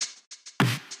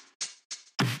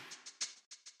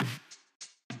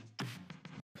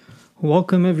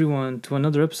Welcome, everyone, to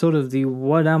another episode of the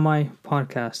What Am I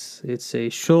podcast. It's a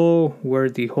show where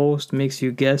the host makes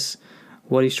you guess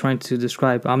what he's trying to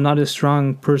describe. I'm not a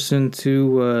strong person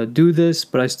to do this,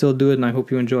 but I still do it, and I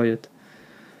hope you enjoy it.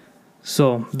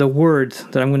 So, the word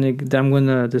that I'm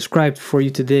gonna describe for you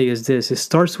today is this. It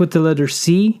starts with the letter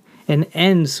C and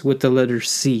ends with the letter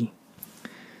C.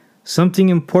 Something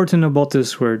important about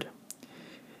this word.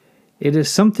 It is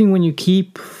something when you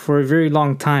keep for a very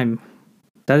long time.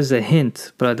 That is a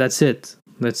hint, but that's it.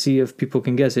 Let's see if people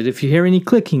can guess it. If you hear any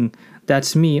clicking,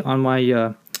 that's me on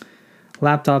my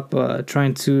laptop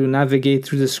trying to navigate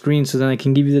through the screen so then I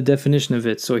can give you the definition of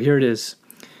it. So here it is.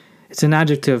 It's an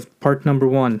adjective, part number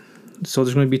one. So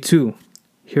there's going to be two.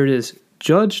 Here it is.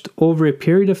 Judged over a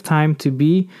period of time to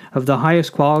be of the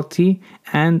highest quality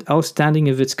and outstanding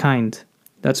of its kind.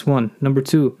 That's one. Number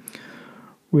two.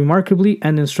 Remarkably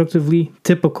and instructively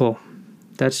typical.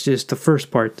 That's just the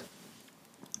first part.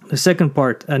 The second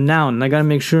part, a noun, and I gotta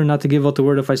make sure not to give out the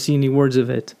word if I see any words of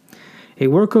it. A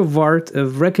work of art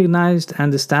of recognized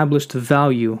and established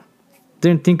value.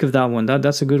 Didn't think of that one.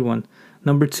 That's a good one.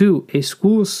 Number two, a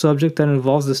school subject that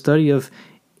involves the study of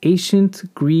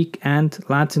ancient Greek and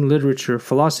Latin literature,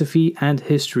 philosophy, and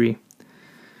history.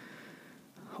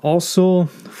 Also,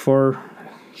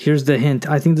 here's the hint.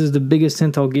 I think this is the biggest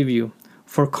hint I'll give you.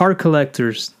 For car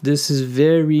collectors, this is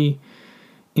very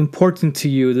important to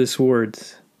you, this word.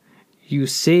 You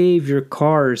save your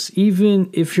cars, even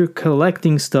if you're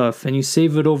collecting stuff and you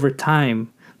save it over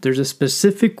time. There's a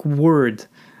specific word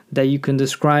that you can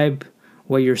describe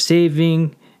what you're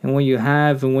saving and what you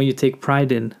have and what you take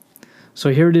pride in. So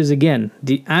here it is again,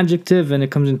 the adjective, and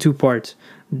it comes in two parts.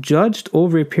 Judged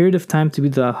over a period of time to be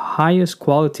the highest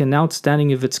quality and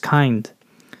outstanding of its kind.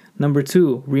 Number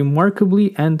two,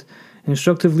 remarkably and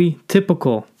instructively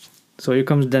typical. So here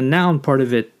comes the noun part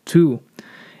of it, two.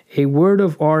 A word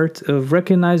of art of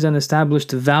recognized and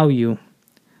established value.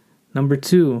 Number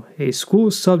two, a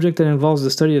school subject that involves the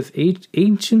study of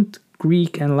ancient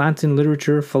Greek and Latin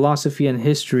literature, philosophy, and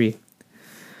history.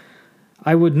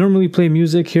 I would normally play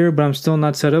music here, but I'm still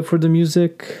not set up for the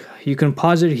music. You can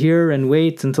pause it here and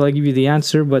wait until I give you the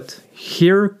answer, but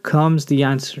here comes the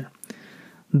answer.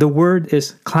 The word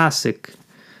is classic.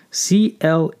 Classic.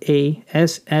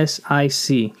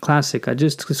 Classic. I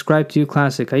just described to you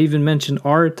classic. I even mentioned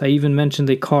art. I even mentioned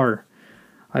a car.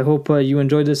 I hope you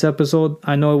enjoyed this episode.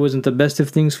 I know it wasn't the best of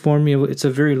things for me. It's a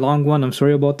very long one. I'm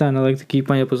sorry about that, and I like to keep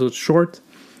my episodes short.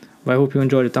 But I hope you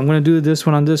enjoyed it. I'm going to do this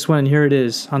one, and here it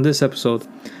is on this episode.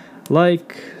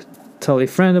 Tell a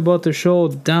friend about the show,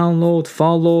 download,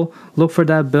 follow, look for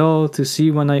that bell to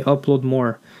see when I upload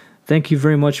more. Thank you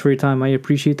very much for your time. I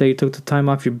appreciate that you took the time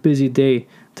off your busy day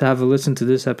to have a listen to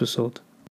this episode.